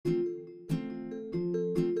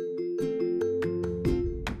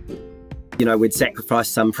we'd sacrifice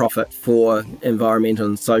some profit for environmental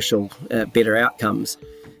and social better outcomes,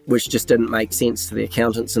 which just didn't make sense to the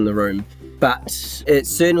accountants in the room. But it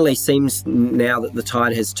certainly seems now that the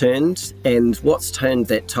tide has turned, and what's turned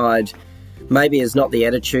that tide maybe is not the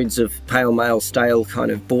attitudes of pale male stale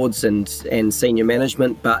kind of boards and senior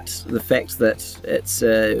management, but the fact that it's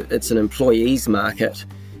an employees market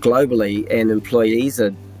globally, and employees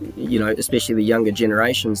are, especially the younger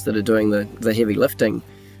generations that are doing the heavy lifting,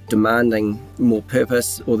 demanding more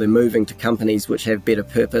purpose, or they're moving to companies which have better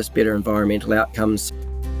purpose, better environmental outcomes.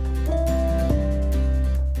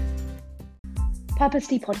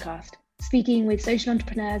 Purposely Podcast, speaking with social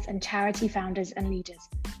entrepreneurs and charity founders and leaders,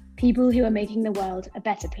 people who are making the world a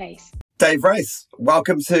better place. Dave Race,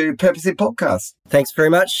 welcome to Purposely Podcast. Thanks very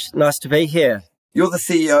much. Nice to be here. You're the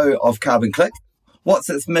CEO of Carbon Click. What's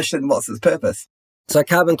its mission? What's its purpose? So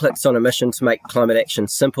Carbon Click's on a mission to make climate action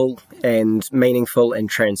simple and meaningful and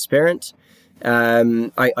transparent.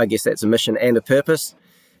 I guess that's a mission and a purpose.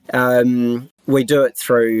 We do it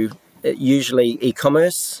through usually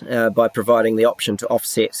e-commerce by providing the option to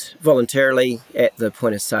offset voluntarily at the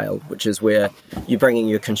point of sale, which is where you're bringing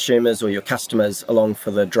your consumers or your customers along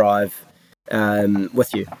for the drive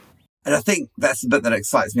with you. And I think that's the bit that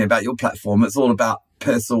excites me about your platform. It's all about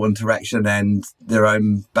personal interaction and their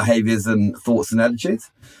own behaviours and thoughts and attitudes.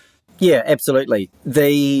 Yeah, absolutely.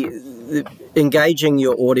 The engaging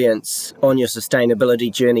your audience on your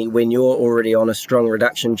sustainability journey when you're already on a strong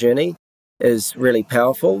reduction journey is really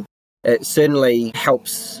powerful. It certainly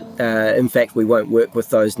helps. In fact, we won't work with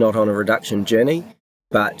those not on a reduction journey,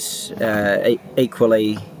 but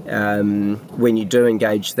equally, when you do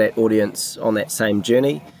engage that audience on that same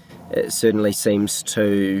journey, it certainly seems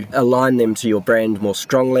to align them to your brand more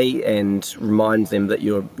strongly and remind them that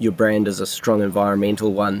your brand is a strong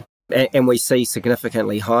environmental one. And we see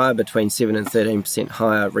significantly higher, between 7 and 13%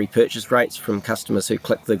 higher repurchase rates from customers who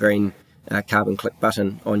click the green Carbon Click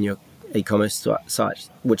button on your e-commerce site,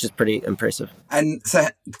 which is pretty impressive. And so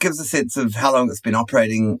give us a sense of how long it's been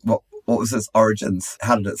operating. What was its origins?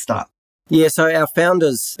 How did it start? Yeah, so our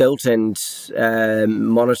founders built and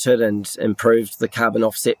monitored and improved the carbon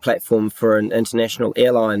offset platform for an international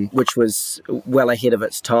airline, which was well ahead of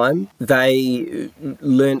its time. They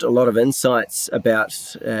learnt a lot of insights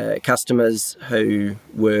about customers who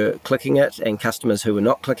were clicking it and customers who were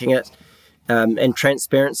not clicking it. And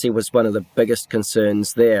transparency was one of the biggest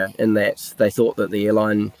concerns there, in that they thought that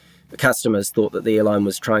the customers thought that the airline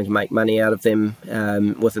was trying to make money out of them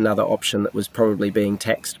with another option that was probably being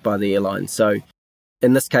taxed by the airline. So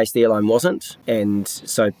in this case, the airline wasn't. And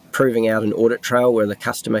so proving out an audit trail where the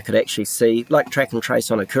customer could actually see, like track and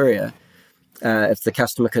trace on a courier, if the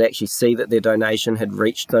customer could actually see that their donation had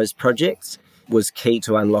reached those projects, was key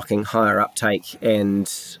to unlocking higher uptake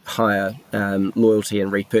and higher loyalty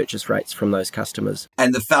and repurchase rates from those customers.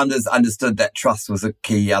 And the founders understood that trust was a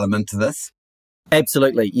key element to this?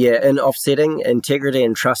 Absolutely, yeah. In offsetting, integrity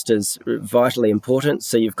and trust is vitally important.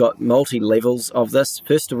 So you've got multi-levels of this.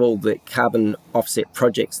 First of all, the carbon offset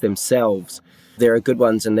projects themselves. There are good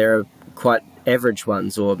ones and there are quite average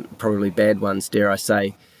ones, or probably bad ones, dare I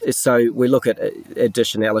say. So we look at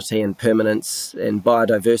additionality and permanence and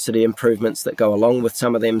biodiversity improvements that go along with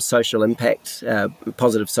some of them, social impact,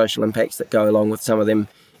 positive social impacts that go along with some of them,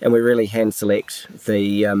 and we really hand select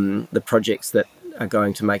the projects that are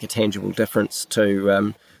going to make a tangible difference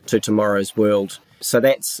to tomorrow's world. So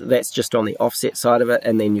that's just on the offset side of it,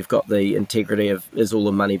 and then you've got the integrity of, is all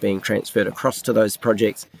the money being transferred across to those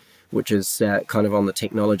projects, which is kind of on the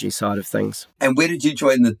technology side of things. And where did you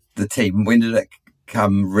join the team? When did it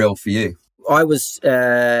come real for you? I was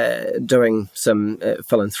doing some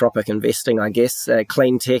philanthropic investing, I guess,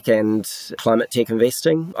 clean tech and climate tech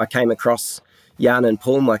investing. I came across Jan and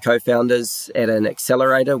Paul, my co-founders, at an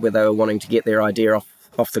accelerator where they were wanting to get their idea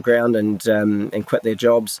off the ground and quit their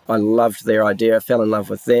jobs. I loved their idea, fell in love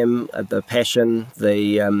with them, the passion,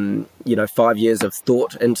 the 5 years of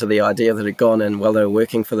thought into the idea that had gone in while they were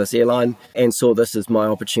working for this airline, and saw this as my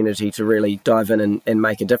opportunity to really dive in and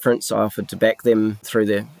make a difference. I offered to back them through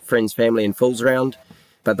their friends, family and fools round,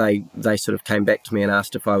 but they sort of came back to me and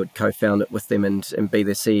asked if I would co-found it with them and be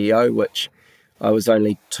their CEO, which I was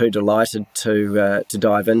only too delighted to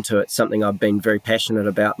dive into. It's something I've been very passionate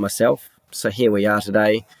about myself. So here we are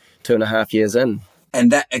today, 2.5 years in.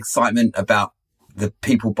 And that excitement about the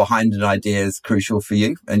people behind an idea is crucial for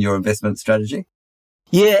you and your investment strategy?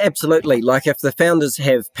 Yeah, absolutely. Like if the founders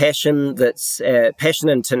have passion, that's passion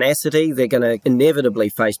and tenacity, they're going to inevitably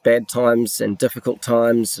face bad times and difficult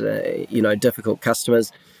times, difficult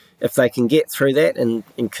customers. If they can get through that and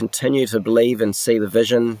continue to believe and see the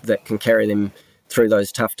vision that can carry them through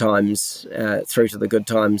those tough times, through to the good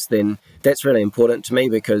times, then that's really important to me,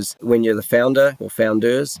 because when you're the founder or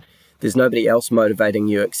founders, there's nobody else motivating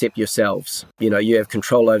you except yourselves. You have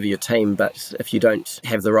control over your team, but if you don't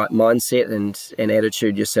have the right mindset and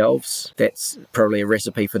attitude yourselves, that's probably a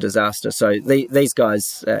recipe for disaster. So these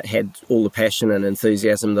guys had all the passion and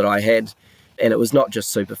enthusiasm that I had, and it was not just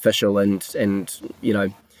superficial and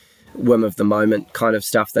whim of the moment kind of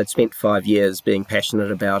stuff. They'd spent 5 years being passionate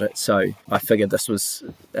about it, so I figured this was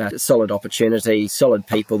a solid opportunity, solid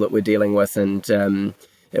people that we're dealing with, and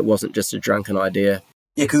it wasn't just a drunken idea.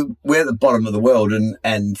 Yeah, because we're at the bottom of the world,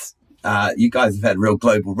 and you guys have had real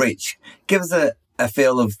global reach. Give us a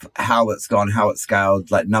feel of how it's gone, how it's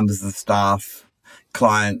scaled, like numbers of staff,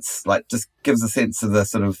 clients, like just give us a sense of the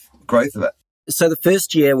sort of growth of it. So the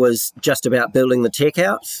first year was just about building the tech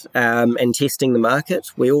out and testing the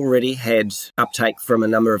market. We already had uptake from a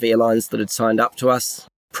number of airlines that had signed up to us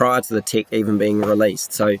prior to the tech even being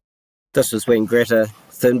released. So this was when Greta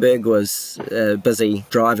Thunberg was busy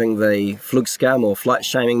driving the Flugskam or flight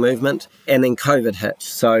shaming movement, and then COVID hit.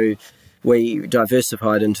 So we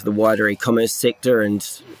diversified into the wider e-commerce sector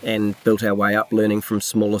and built our way up, learning from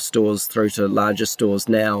smaller stores through to larger stores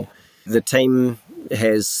now. The team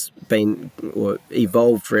has been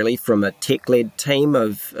evolved really from a tech-led team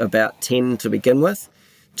of about 10 to begin with,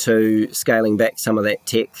 to scaling back some of that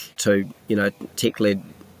tech to tech-led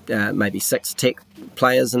maybe 6 tech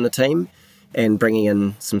players in the team, and bringing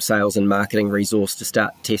in some sales and marketing resource to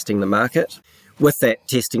start testing the market. With that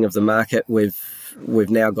testing of the market, we've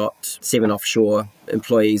now got 7 offshore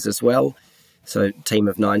employees as well, so a team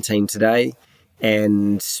of 19 today,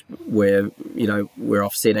 and we're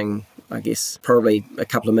offsetting, I guess, probably a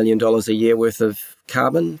couple of $1 million a year worth of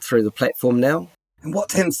carbon through the platform now. And what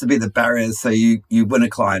tends to be the barriers? So you win a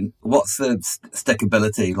client, what's the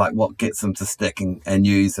stickability, like what gets them to stick and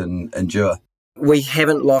use and endure? We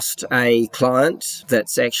haven't lost a client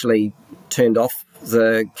that's actually turned off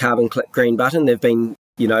the carbon click green button. They've been,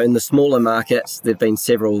 in the smaller markets, there've been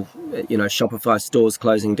several, Shopify stores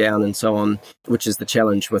closing down and so on, which is the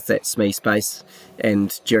challenge with that SME space.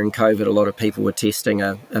 And during COVID, a lot of people were testing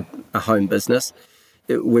a home business.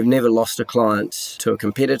 We've never lost a client to a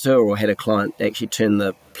competitor or had a client actually turn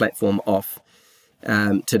the platform off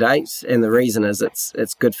to date, and the reason is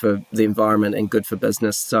it's good for the environment and good for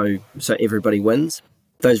business, so everybody wins.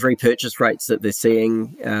 Those repurchase rates that they're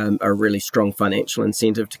seeing are a really strong financial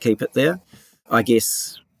incentive to keep it there. I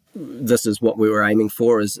guess this is what we were aiming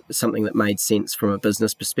for, is something that made sense from a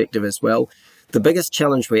business perspective as well. The biggest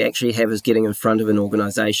challenge we actually have is getting in front of an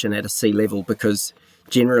organisation at a C-level, because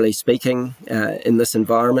generally speaking, in this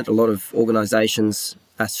environment, a lot of organisations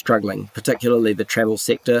are struggling, particularly the travel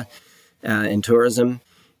sector and tourism,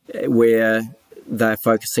 where they're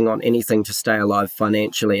focusing on anything to stay alive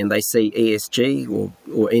financially, and they see ESG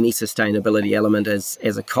or any sustainability element as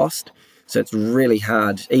a cost. So it's really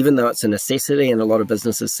hard, even though it's a necessity, and a lot of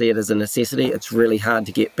businesses see it as a necessity, it's really hard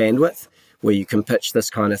to get bandwidth where you can pitch this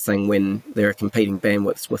kind of thing when there are competing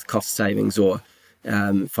bandwidths with cost savings or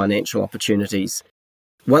financial opportunities.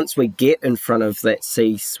 Once we get in front of that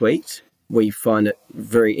C-suite, we find it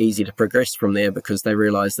very easy to progress from there, because they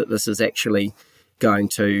realise that this is actually going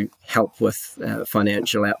to help with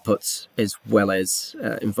financial outputs as well as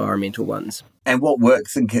environmental ones. And what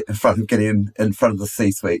works in front of getting in front of the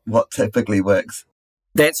C-suite? What typically works?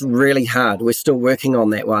 That's really hard. We're still working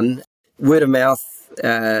on that one. Word of mouth,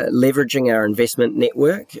 leveraging our investment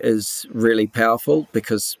network is really powerful,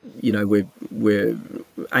 because we're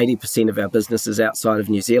 80% of our business is outside of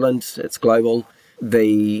New Zealand. It's global.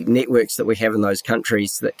 The networks that we have in those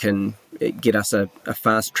countries that can get us a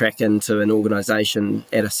fast track into an organisation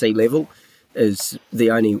at a C-level is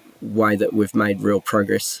the only way that we've made real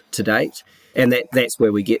progress to date. And that's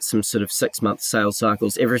where we get some sort of 6-month sales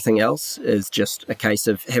cycles. Everything else is just a case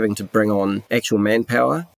of having to bring on actual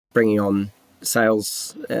manpower, bringing on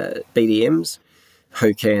sales BDMs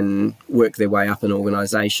who can work their way up an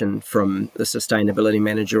organisation from the sustainability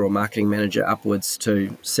manager or marketing manager upwards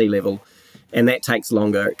to C-level. And that takes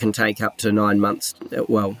longer. It can take up to 9 months,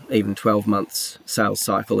 well, even 12 months sales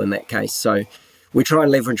cycle in that case. So we try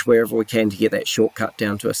and leverage wherever we can to get that shortcut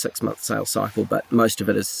down to a 6-month sales cycle, but most of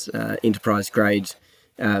it is enterprise grade,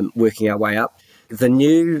 working our way up. The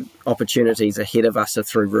new opportunities ahead of us are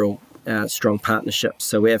through real strong partnerships.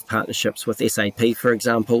 So we have partnerships with SAP, for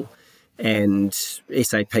example, and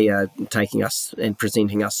SAP are taking us and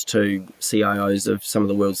presenting us to CIOs of some of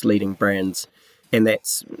the world's leading brands. And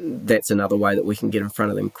that's another way that we can get in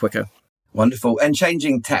front of them quicker. Wonderful. And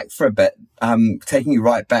changing tack for a bit, taking you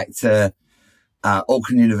right back to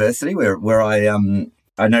Auckland University, where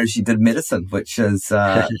I I know she did medicine, which is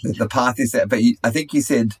the path you set. But I think you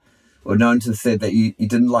said, or known to have said, that you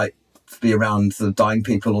didn't like to be around sort of dying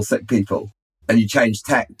people or sick people, and you changed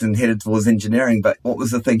tact and headed towards engineering. But what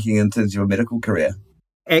was the thinking in terms of your medical career?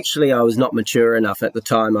 Actually, I was not mature enough at the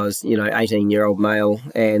time. I was, 18-year-old male,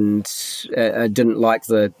 and I didn't like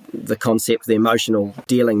the concept, the emotional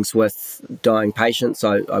dealings with dying patients.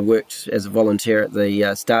 I worked as a volunteer at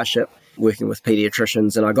the Starship, working with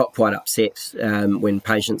paediatricians, and I got quite upset when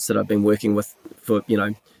patients that I've been working with for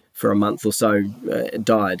a month or so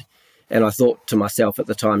died. And I thought to myself at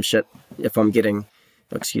the time, shit, if I'm getting,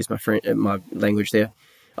 excuse my language there,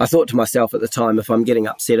 I thought to myself at the time, if I'm getting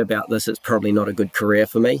upset about this, it's probably not a good career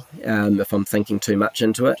for me if I'm thinking too much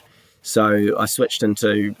into it. So I switched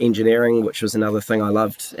into engineering, which was another thing I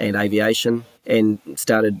loved, and aviation, and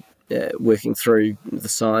started working through the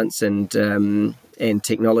science and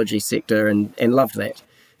technology sector, and loved that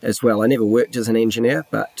as well. I never worked as an engineer,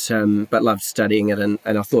 but loved studying it, and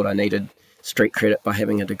I thought I needed street credit by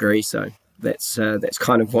having a degree. So that's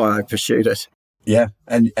kind of why I pursued it. Yeah,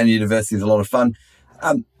 and university is a lot of fun.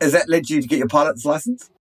 Has that led you to get your pilot's license?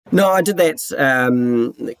 No, I did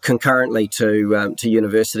that concurrently to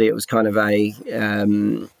university. It was kind of I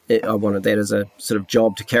wanted that as a sort of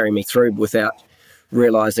job to carry me through without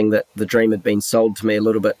realising that the dream had been sold to me a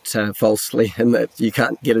little bit falsely, and that you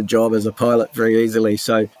can't get a job as a pilot very easily.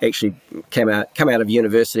 So actually come out of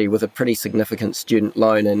university with a pretty significant student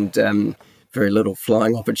loan and very little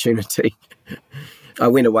flying opportunity. I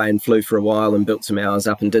went away and flew for a while and built some hours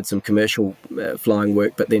up and did some commercial flying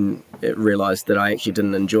work, but then realised that I actually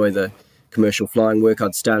didn't enjoy the commercial flying work.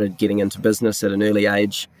 I'd started getting into business at an early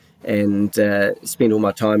age and spent all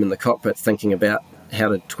my time in the cockpit thinking about how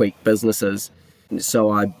to tweak businesses. So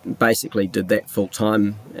I basically did that full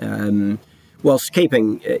time, whilst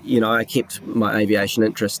keeping, I kept my aviation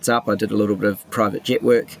interests up. I did a little bit of private jet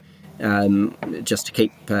work just to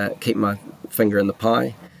keep my finger in the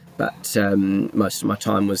pie. But most of my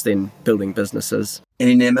time was then building businesses.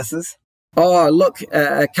 Any near misses? Oh, look,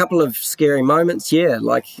 a couple of scary moments, yeah.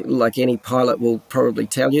 Like any pilot will probably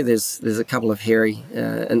tell you, there's a couple of hairy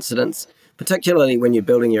incidents, particularly when you're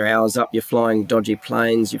building your hours up. You're flying dodgy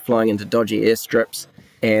planes, you're flying into dodgy airstrips,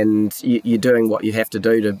 and you're doing what you have to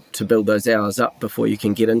do to build those hours up before you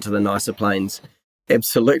can get into the nicer planes.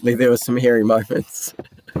 Absolutely, there were some hairy moments.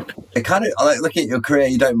 It kind of, like looking at your career,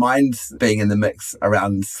 you don't mind being in the mix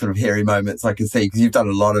around sort of hairy moments, I can see, because you've done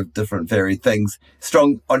a lot of different varied things.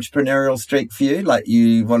 Strong entrepreneurial streak for you? Like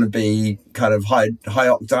you want to be kind of high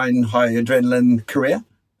octane, high adrenaline career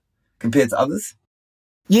compared to others?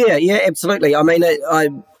 Yeah, absolutely. I mean,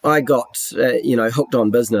 I got, hooked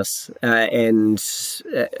on business and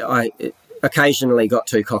I occasionally got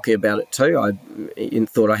too cocky about it too. I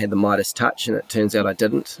thought I had the Midas touch, and it turns out I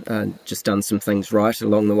didn't. Just done some things right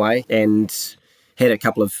along the way, and had a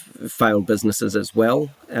couple of failed businesses as well,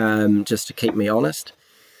 just to keep me honest.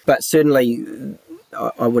 But certainly,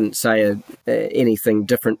 I wouldn't say anything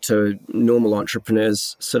different to normal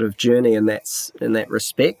entrepreneurs' sort of journey in that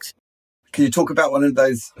respect. Can you talk about one of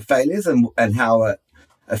those failures and how it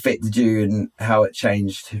affected you and how it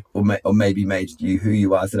changed or maybe made you who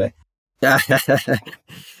you are today?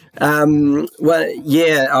 Well,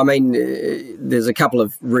 yeah, I mean, there's a couple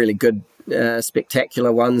of really good,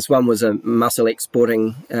 spectacular ones. One was a mussel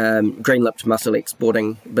exporting, green-lipped mussel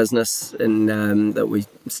exporting business that we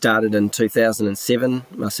started in 2007,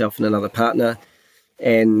 myself and another partner.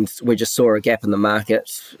 And we just saw a gap in the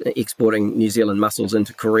market, exporting New Zealand mussels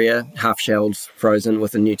into Korea, half-shelled, frozen,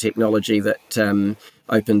 with a new technology that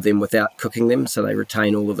opened them without cooking them, so they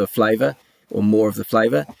retain all of the flavour, or more of the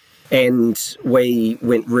flavour. And we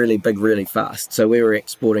went really big, really fast. So we were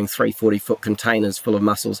exporting 3 40-foot containers full of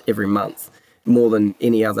mussels every month, more than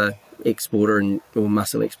any other exporter or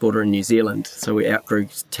mussel exporter in New Zealand. So we outgrew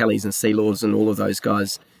Tallies and Sealords and all of those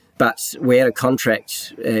guys. But we had a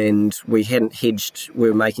contract and we hadn't hedged. We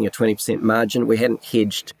were making a 20% margin. We hadn't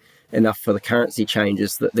hedged enough for the currency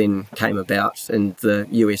changes that then came about, and the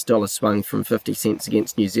US dollar swung from 50 cents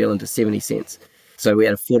against New Zealand to 70 cents. So we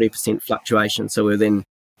had a 40% fluctuation. So we were then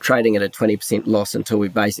trading at a 20% loss until we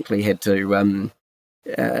basically had to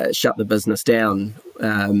shut the business down.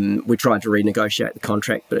 We tried to renegotiate the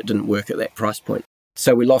contract, but it didn't work at that price point.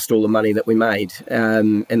 So we lost all the money that we made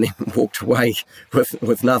and then walked away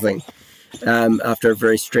with nothing after a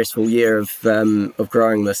very stressful year of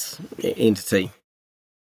growing this entity.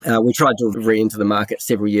 We tried to re-enter the market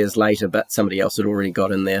several years later, but somebody else had already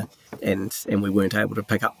got in there and we weren't able to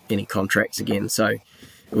pick up any contracts again. So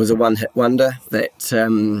it was a one-hit wonder that,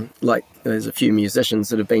 there's a few musicians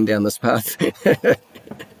that have been down this path.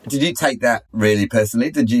 Did you take that really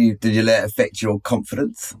personally? Did you let it affect your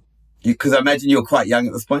confidence? Because I imagine you're quite young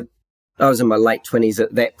at this point. I was in my late 20s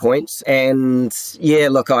at that point, and yeah,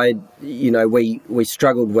 look, we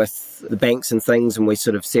struggled with the banks and things, and we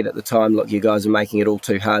sort of said at the time, look, you guys are making it all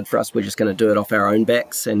too hard for us. We're just going to do it off our own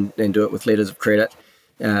backs and do it with letters of credit,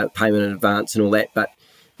 payment in advance and all that. But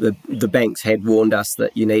the banks had warned us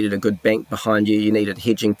that you needed a good bank behind you, you needed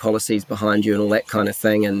hedging policies behind you and all that kind of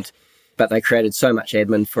thing. But they created so much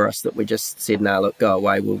admin for us that we just said, no, look, go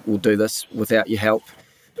away, we'll do this without your help.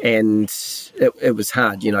 And it was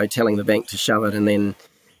hard, telling the bank to shove it, and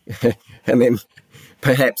then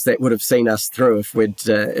perhaps that would have seen us through if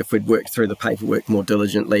we'd worked through the paperwork more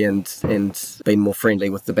diligently and been more friendly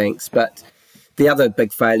with the banks. But the other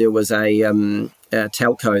big failure was a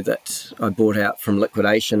telco that I bought out from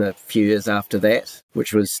liquidation a few years after that,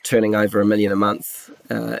 which was turning over $1 million a month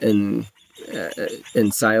in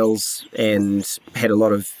sales and had a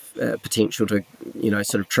lot of potential to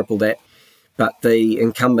sort of triple that. But the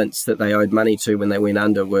incumbents that they owed money to when they went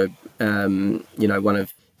under were, one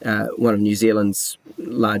of New Zealand's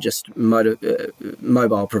largest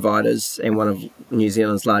mobile providers and one of New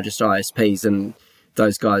Zealand's largest ISPs. And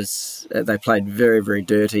those guys, they played very, very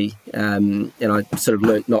dirty. And I sort of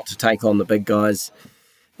learnt not to take on the big guys.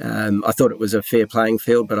 I thought it was a fair playing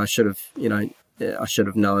field, but I should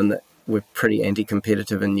have known that we're pretty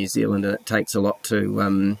anti-competitive in New Zealand, and it takes a lot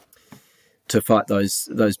to fight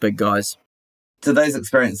those big guys. Do those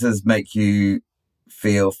experiences make you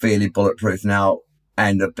feel fairly bulletproof now,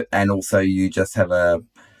 and also you just have a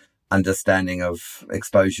understanding of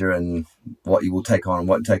exposure and what you will take on and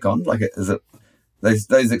won't take on? Like, is it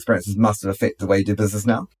those experiences must have affected the way you do business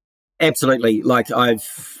now? Absolutely. Like I've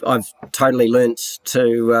totally learnt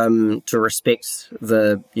to respect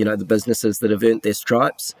the businesses that have earned their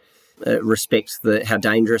stripes, respect how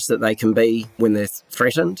dangerous that they can be when they're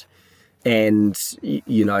threatened. And,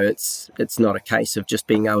 it's not a case of just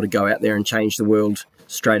being able to go out there and change the world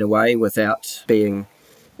straight away without being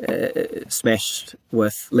smashed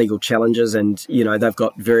with legal challenges. And, they've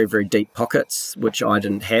got very, very deep pockets, which I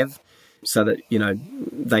didn't have, so that,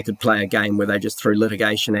 they could play a game where they just threw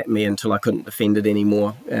litigation at me until I couldn't defend it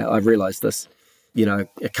anymore. I realised this, a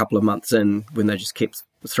couple of months in, when they just kept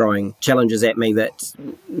throwing challenges at me that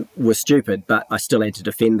were stupid, but I still had to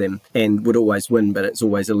defend them and would always win, but it's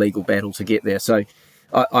always a legal battle to get there. So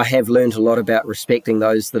I have learned a lot about respecting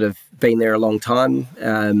those that have been there a long time.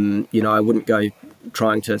 I wouldn't go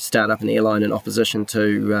trying to start up an airline in opposition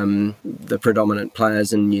to the predominant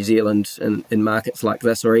players in New Zealand in markets like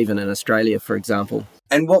this, or even in Australia, for example.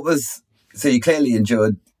 And so you clearly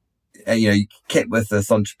enjoyed, you kept with this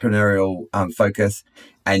entrepreneurial focus,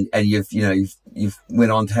 and you've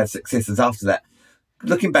went on to have successes after that.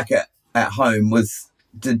 Looking back at home,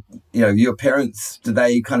 did your parents, did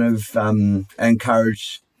they kind of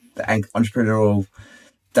encourage the entrepreneurial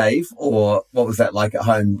Dave, or what was that like at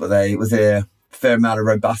home? Was there a fair amount of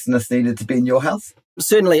robustness needed to be in your house?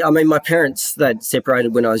 Certainly. I mean, my parents, they'd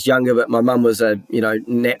separated when I was younger, but my mum was a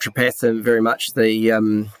naturopath, and very much the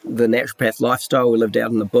naturopath lifestyle. We lived out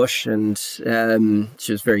in the bush, and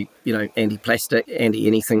she was very anti-plastic,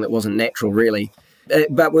 anti-anything that wasn't natural, really.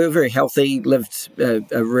 But we were very healthy, lived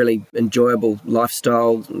a really enjoyable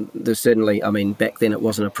lifestyle. There's certainly, I mean, back then it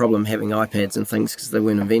wasn't a problem having iPads and things because they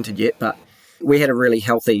weren't invented yet, but we had a really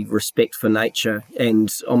healthy respect for nature.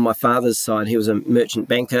 And on my father's side, he was a merchant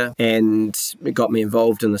banker, and it got me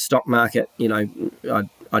involved in the stock market.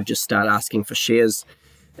 I'd just start asking for shares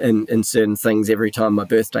in certain things every time my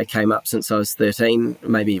birthday came up since I was 13,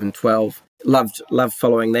 maybe even 12. Loved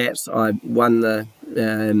following that. I won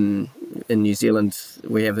in New Zealand,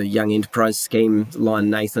 we have a Young Enterprise Scheme, Lion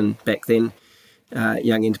Nathan back then,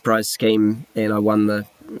 Young Enterprise Scheme, and I won the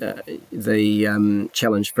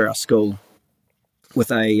challenge for our school with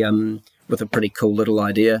a pretty cool little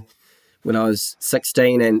idea when I was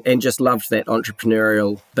 16, and just loved that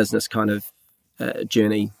entrepreneurial business kind of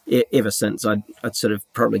journey ever since. I'd sort of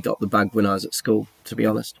probably got the bug when I was at school, to be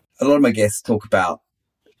honest. A lot of my guests talk about,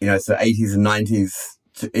 so 80s and 90s,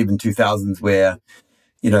 even 2000s, where,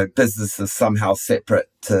 business is somehow separate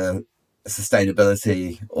to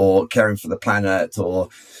sustainability or caring for the planet, or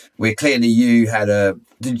where clearly you had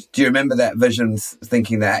do you remember that vision,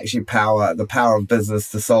 thinking that actually the power of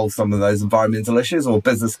business to solve some of those environmental issues, or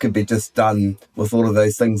business could be just done with all of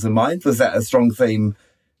those things in mind? Was that a strong theme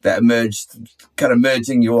that emerged, kind of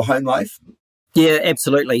merging your home life? Yeah,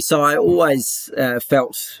 absolutely. So I always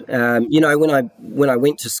felt, when I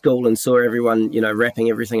went to school and saw everyone,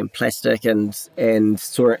 wrapping everything in plastic and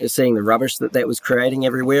seeing the rubbish that was creating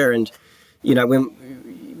everywhere, and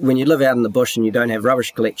when you live out in the bush and you don't have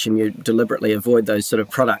rubbish collection, you deliberately avoid those sort of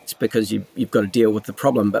products because you've got to deal with the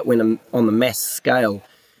problem. But when on the mass scale,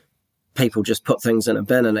 people just put things in a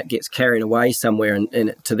bin and it gets carried away somewhere,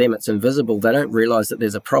 and to them it's invisible. They don't realise that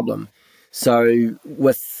there's a problem. So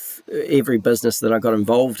with every business that I got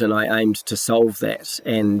involved in, I aimed to solve that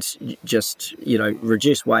and just,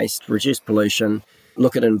 reduce waste, reduce pollution,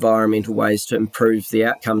 look at environmental ways to improve the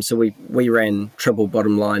outcome. So we ran triple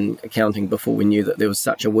bottom line accounting before we knew that there was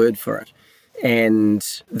such a word for it. And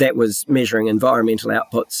that was measuring environmental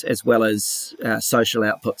outputs as well as social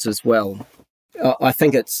outputs as well. I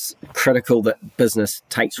think it's critical that business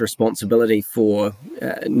takes responsibility for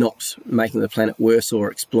not making the planet worse or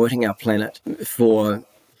exploiting our planet for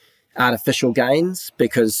artificial gains,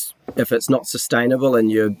 because if it's not sustainable and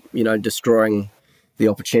you're destroying the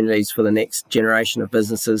opportunities for the next generation of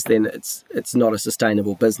businesses, then it's not a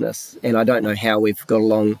sustainable business. And I don't know how we've got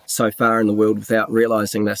along so far in the world without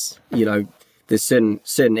realising this. There's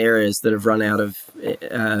certain areas that have run out of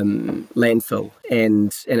landfill,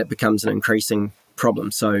 and it becomes an increasing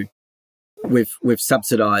problem. So we've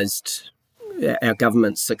subsidised, our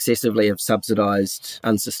governments successively have subsidised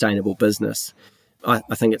unsustainable business. I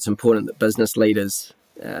think it's important that business leaders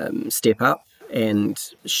step up and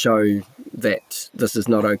show that this is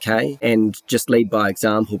not okay, and just lead by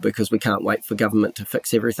example, because we can't wait for government to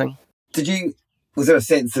fix everything. Was there a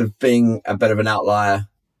sense of being a bit of an outlier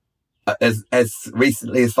as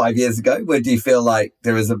recently as 5 years ago? Where do you feel like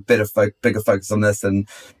there is a bit of bigger focus on this, and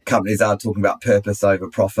companies are talking about purpose over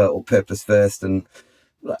profit, or purpose first, and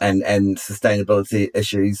sustainability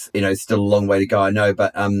issues? Still a long way to go, I know,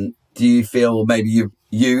 but do you feel maybe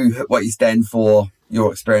you what you stand for,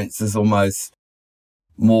 your experience is almost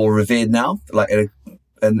more revered now, like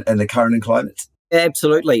in the current climate?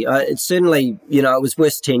 Absolutely. It's certainly, it was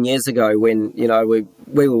worse 10 years ago when,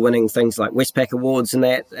 we were winning things like Westpac Awards and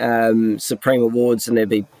that, Supreme Awards, and there'd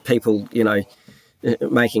be people,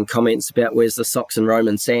 making comments about where's the socks and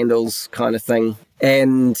Roman sandals kind of thing.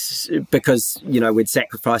 And because, we'd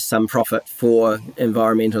sacrificed some profit for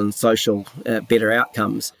environmental and social better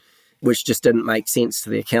outcomes, which just didn't make sense to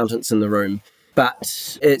the accountants in the room.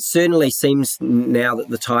 But it certainly seems now that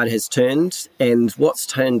the tide has turned, and what's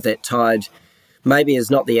turned that tide maybe is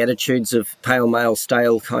not the attitudes of pale male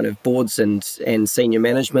stale kind of boards and senior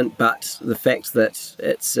management, but the fact that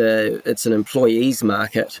it's an employees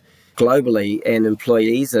market globally, and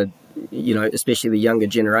employees are, especially the younger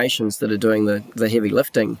generations that are doing the heavy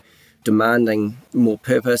lifting, demanding more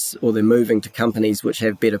purpose, or they're moving to companies which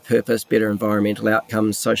have better purpose, better environmental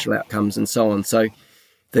outcomes, social outcomes, and so on. So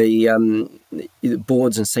the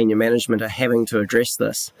boards and senior management are having to address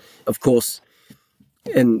this. Of course,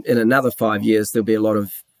 in another 5 years, there'll be a lot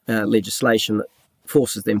of legislation that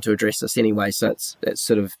forces them to address this anyway. So it's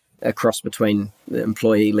sort of a cross between the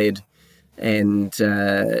employee-led and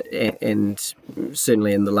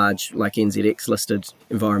certainly in the large, like NZX listed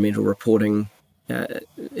environmental reporting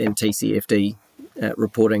and TCFD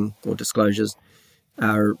reporting or disclosures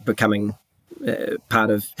are becoming part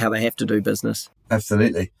of how they have to do business.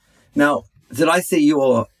 Absolutely. Now, did I see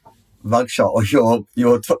your mugshot or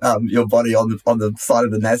your body on the side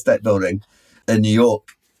of the Nasdaq building in New York?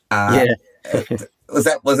 Yeah. was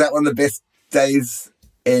that one of the best days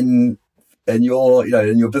in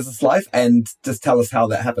your business life? And just tell us how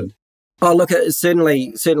that happened. Oh, look, it's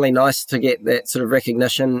certainly nice to get that sort of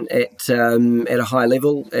recognition at a high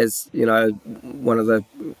level as, one of the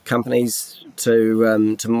companies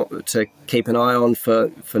to keep an eye on for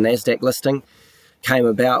Nasdaq listing. Came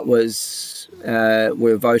about was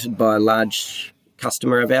we were voted by a large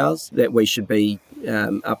customer of ours that we should be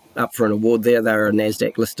up for an award there. They're a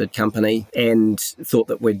Nasdaq listed company, and thought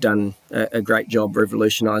that we'd done a great job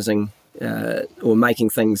revolutionising or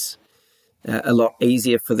making things a lot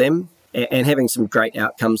easier for them, and having some great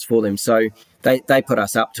outcomes for them. So they put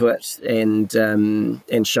us up to it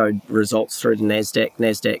and showed results through to Nasdaq.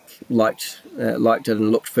 Nasdaq liked it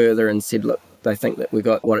and looked further and said, look, they think that we've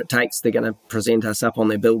got what it takes. They're going to present us up on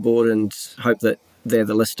their billboard and hope that they're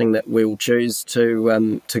the listing that we'll choose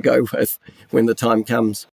to go with when the time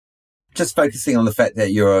comes. Just focusing on the fact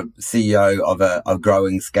that you're a CEO of a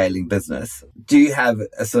growing, scaling business, do you have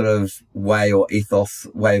a sort of way or ethos,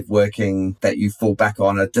 way of working that you fall back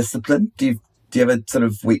on, a discipline? Do you have a sort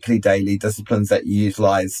of weekly, daily disciplines that you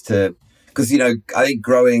utilize to, because, I think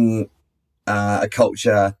growing a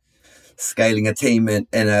culture, scaling a team in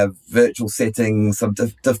a virtual setting, some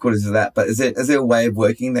difficulties with that, but is there a way of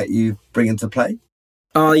working that you bring into play?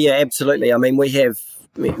 Oh, yeah, absolutely. I mean, we have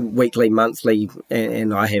weekly, monthly,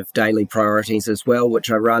 and I have daily priorities as well,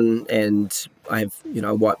 which I run, and I have, a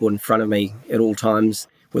whiteboard in front of me at all times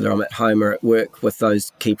whether I'm at home or at work, with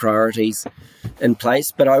those key priorities in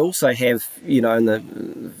place. But I also have, in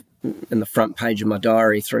the front page of my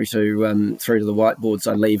diary through to the whiteboards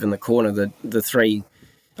I leave in the corner, the three,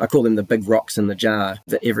 I call them the big rocks in the jar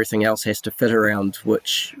that everything else has to fit around,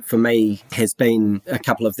 which for me has been a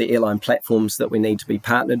couple of the airline platforms that we need to be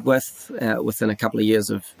partnered with within a couple of years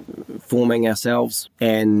of forming ourselves,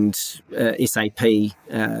 and SAP,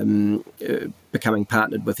 becoming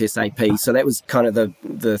partnered with SAP. So that was kind of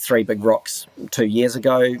the three big rocks 2 years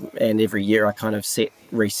ago, and every year I kind of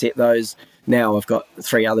reset those. Now I've got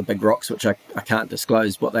three other big rocks, which I can't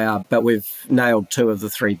disclose what they are, but we've nailed two of the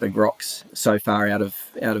three big rocks so far out of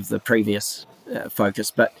the previous focus.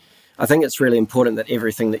 But I think it's really important that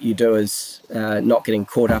everything that you do is not getting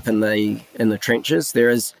caught up in the trenches. There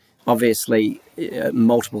is obviously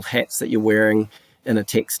multiple hats that you're wearing in a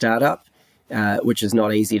tech startup, which is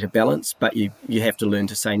not easy to balance, but you have to learn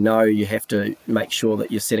to say no. You have to make sure that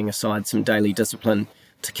you're setting aside some daily discipline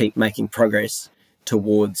to keep making progress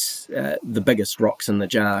towards the biggest rocks in the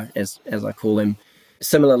jar, as I call them.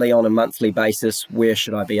 Similarly, on a monthly basis, where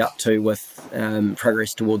should I be up to with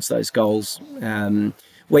progress towards those goals?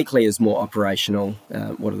 Weekly is more operational.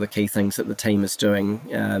 What are the key things that the team is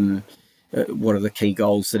doing? What are the key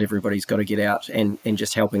goals that everybody's got to get out, and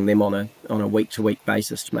just helping them on a week-to-week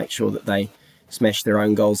basis to make sure that they smash their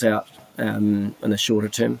own goals out in the shorter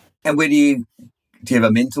term. And where do you have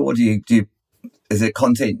a mentor? Do you is it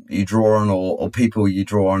content you draw on, or people you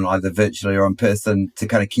draw on, either virtually or in person, to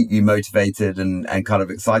kind of keep you motivated and kind of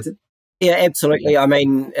excited? Yeah, absolutely. I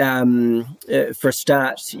mean, for a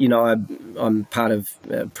start, I'm part of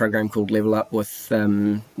a program called Level Up with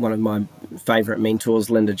one of my favourite mentors,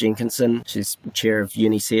 Linda Jenkinson. She's chair of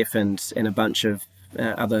UNICEF and a bunch of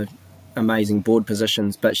other amazing board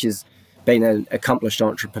positions, but she's been an accomplished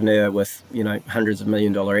entrepreneur with, hundreds of $1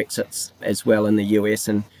 million exits as well in the US,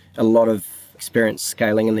 and a lot of experience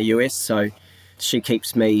scaling in the US. So she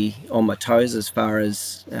keeps me on my toes as far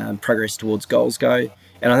as progress towards goals go.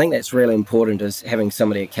 And I think that's really important, is having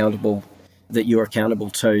somebody accountable that you're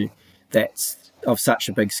accountable to, that's of such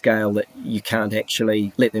a big scale that you can't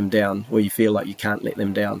actually let them down, or you feel like you can't let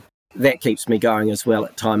them down. That keeps me going as well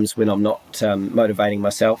at times when I'm not motivating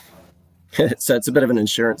myself. So it's a bit of an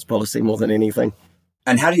insurance policy more than anything.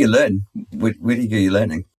 And how do you learn? Where do you go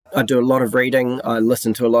learning? I do a lot of reading. I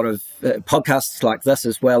listen to a lot of podcasts like this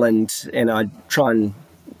as well, and I try and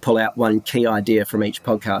pull out one key idea from each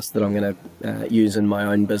podcast that I'm going to use in my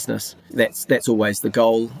own business. That's always the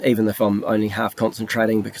goal, even if I'm only half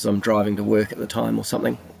concentrating because I'm driving to work at the time or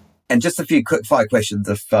something. And just a few quick fire questions,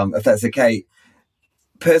 if that's okay.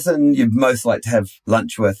 Person you'd most like to have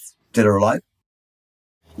lunch with, dead or alive?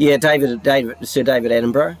 Yeah, Sir David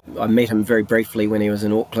Attenborough. I met him very briefly when he was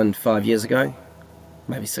in Auckland 5 years ago.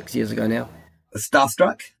 Maybe 6 years ago now.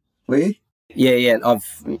 Starstruck, were you? Yeah. I've,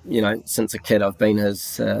 since a kid, I've been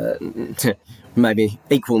his maybe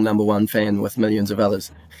equal number one fan with millions of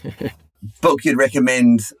others. Book you'd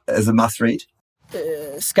recommend as a must-read?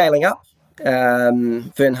 Scaling Up.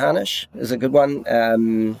 Vern Harnish is a good one.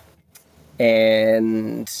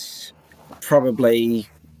 And probably,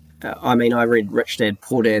 I read Rich Dad,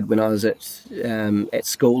 Poor Dad when I was at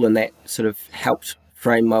school, and that sort of helped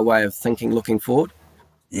frame my way of thinking looking forward.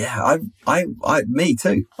 Yeah, me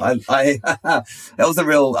too. That was a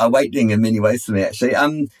real awakening in many ways for me, actually.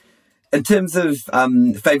 In terms of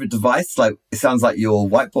favorite device, like it sounds like your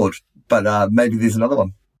whiteboard, but maybe there's another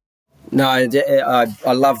one. No,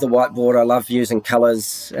 I love the whiteboard. I love using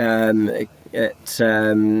colours.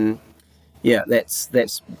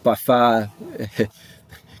 That's by far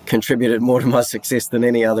contributed more to my success than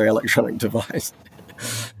any other electronic device.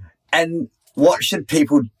 And what should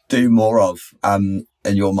people do more of?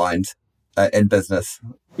 In your mind, in business?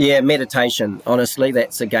 Yeah, meditation. Honestly,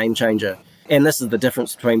 that's a game changer. And this is the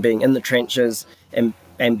difference between being in the trenches and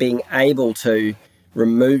being able to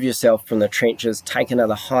remove yourself from the trenches, take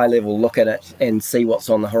another high-level look at it and see what's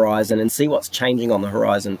on the horizon and see what's changing on the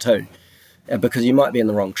horizon too, because you might be in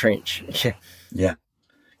the wrong trench. Yeah.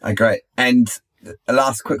 Great. And a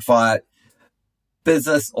last quick fire,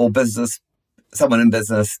 someone in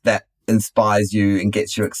business that inspires you and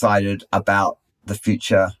gets you excited about the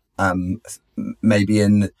future, maybe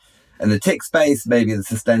in the tech space, maybe in the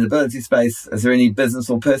sustainability space. Is there any business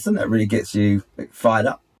or person that really gets you fired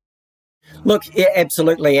up? Look, yeah,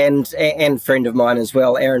 absolutely, and a friend of mine as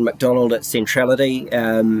well, Aaron McDonald at Centrality.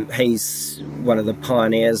 He's one of the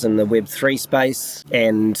pioneers in the Web3 space,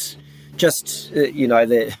 and just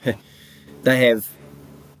they have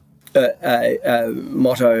a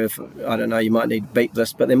motto of, I don't know, you might need to beat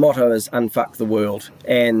this, but their motto is unfuck the world.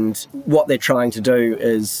 And what they're trying to do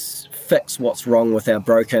is fix what's wrong with our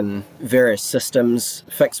broken various systems,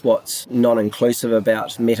 fix what's non-inclusive about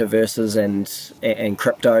metaverses and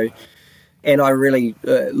crypto. And I really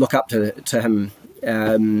look up to him.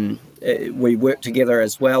 We work together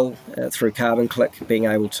as well through Carbon Click, being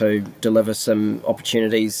able to deliver some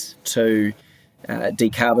opportunities to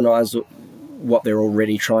decarbonise what they're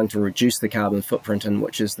already trying to reduce the carbon footprint in,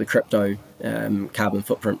 which is the crypto carbon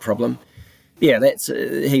footprint problem. Yeah,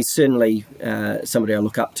 he's certainly somebody I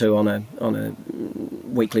look up to on a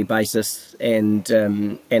weekly basis, and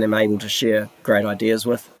am able to share great ideas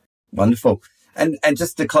with. Wonderful. And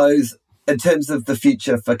just to close, in terms of the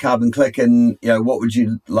future for Carbon Click, and what would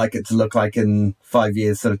you like it to look like in 5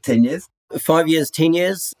 years, sort of 10 years? 5 years, 10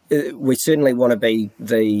 years, we certainly want to be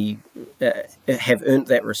have earned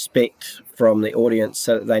that respect from the audience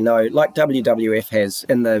so that they know, like WWF has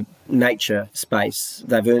in the nature space,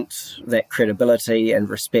 they've earned that credibility and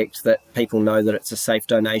respect that people know that it's a safe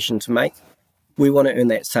donation to make. We want to earn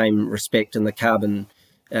that same respect in the carbon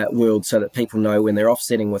world so that people know when they're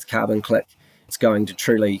offsetting with Carbon Click, it's going to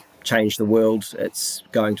truly change the world. It's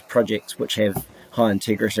going to projects which have high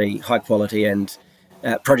integrity, high quality, and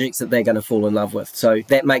projects that they're going to fall in love with. So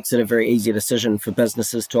that makes it a very easy decision for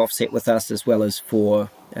businesses to offset with us, as well as for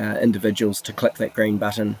individuals to click that green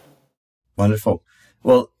button. Wonderful.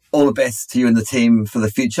 Well, all the best to you and the team for the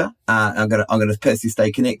future. I'm going to personally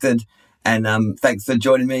stay connected, and thanks for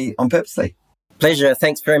joining me on Purposely. Pleasure.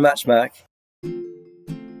 Thanks very much, Mark.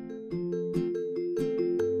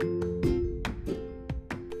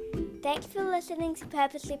 Thanks for listening to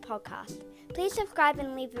Purposely Podcast. Please subscribe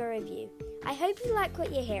and leave a review. I hope you like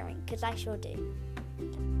what you're hearing, because I sure do.